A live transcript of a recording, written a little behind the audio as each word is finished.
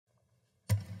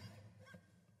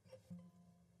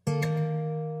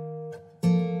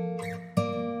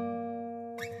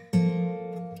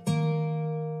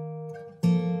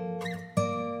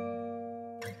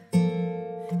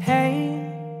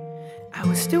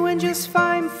doing just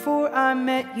fine before I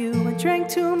met you. I drank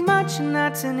too much and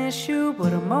that's an issue,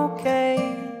 but I'm okay.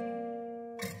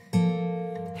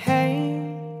 Hey,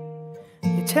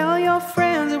 you tell your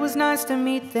friends it was nice to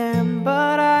meet them,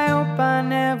 but I hope I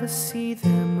never see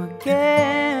them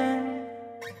again.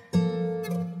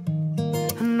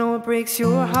 I know it breaks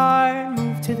your heart.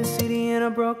 Moved to the city in a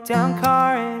broke down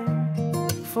car, and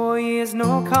 4 years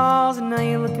no calls, and now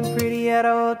you're looking pretty at a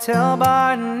hotel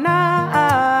bar. And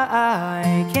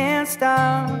I can't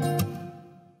stop.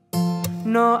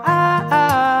 No,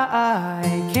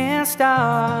 I can't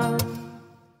stop.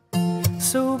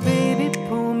 So baby,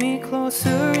 pull me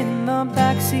closer in the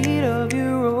backseat of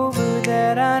your Rover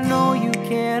that I know you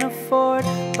can't afford.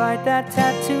 Bite that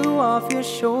tattoo off your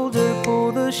shoulder,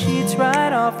 pull the sheets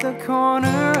right off the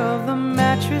corner of the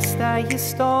mattress that you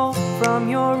stole from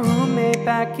your roommate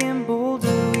back in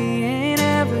Boulder. We ain't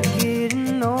ever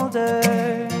getting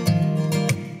older.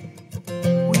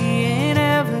 We ain't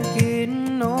ever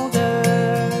getting older.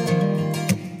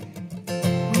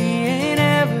 We ain't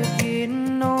ever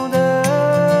getting older.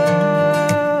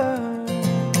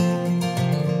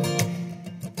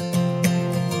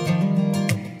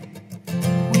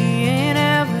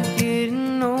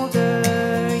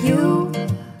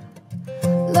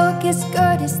 As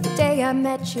good as the day I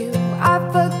met you. I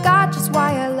forgot just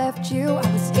why I left you.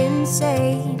 I was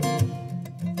insane.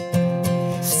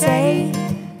 Stay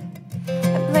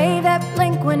and play that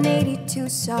Blink-182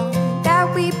 song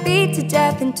that we beat to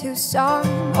death in Tucson.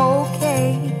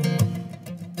 Okay,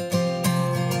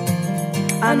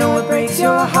 I know it breaks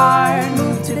your heart.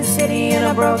 Moved to the city in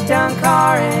a broke down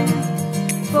car, and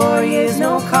 4 years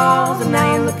no calls, and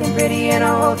now you're looking pretty in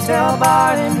a hotel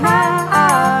bar. And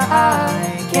I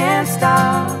can't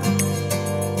stop.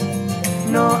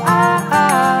 No,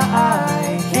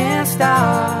 I can't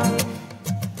stop.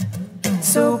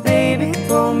 So baby,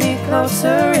 pull me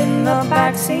closer in the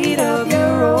backseat of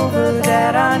your Rover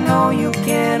that I know you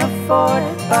can't afford.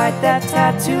 Bite that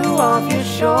tattoo off your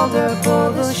shoulder,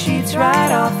 pull the sheets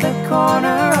right off the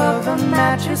corner of the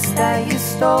mattress that you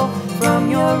stole from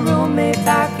your roommate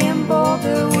back in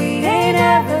Boulder. We ain't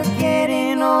ever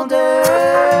getting older.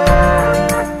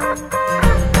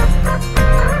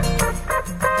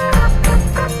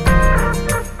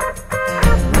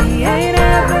 We ain't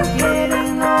ever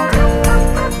getting older.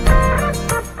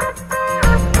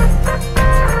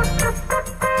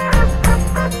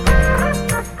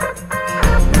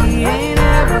 We ain't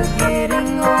ever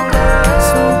getting older.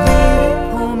 So baby,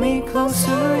 pull me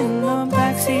closer in the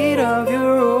backseat of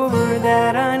your Rover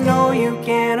that I know you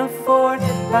can't afford.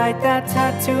 Bite that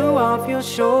tattoo off your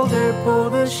shoulder, pull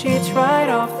the sheets right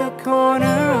off the corner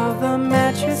of the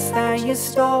mattress that you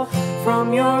stole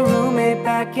from your roommate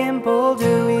back in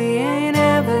Boulder. We ain't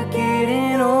ever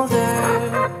getting older.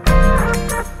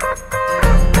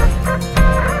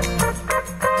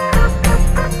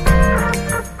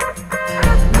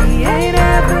 We ain't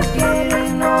ever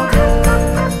getting older.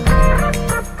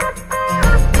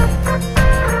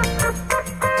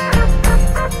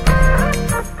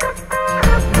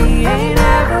 We ain't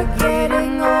ever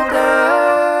getting older.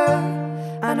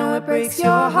 I know it breaks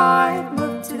your heart.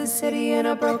 Moved to the city in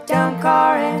a broke down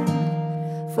car, and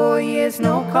 4 years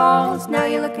no calls, now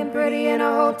you're looking pretty in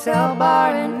a hotel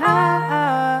bar. And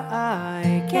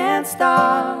I can't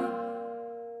stop.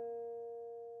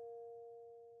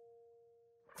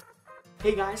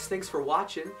 Hey guys, thanks for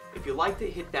watching. If you liked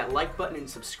it, hit that like button and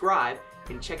subscribe,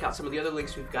 and check out some of the other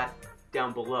links we've got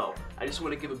down below. I just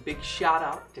want to give a big shout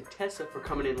out to Tessa for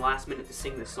coming in last minute to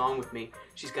sing this song with me.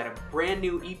 She's got a brand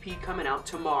new EP coming out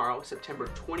tomorrow, September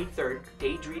 23rd,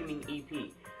 Daydreaming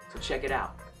EP. So check it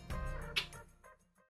out.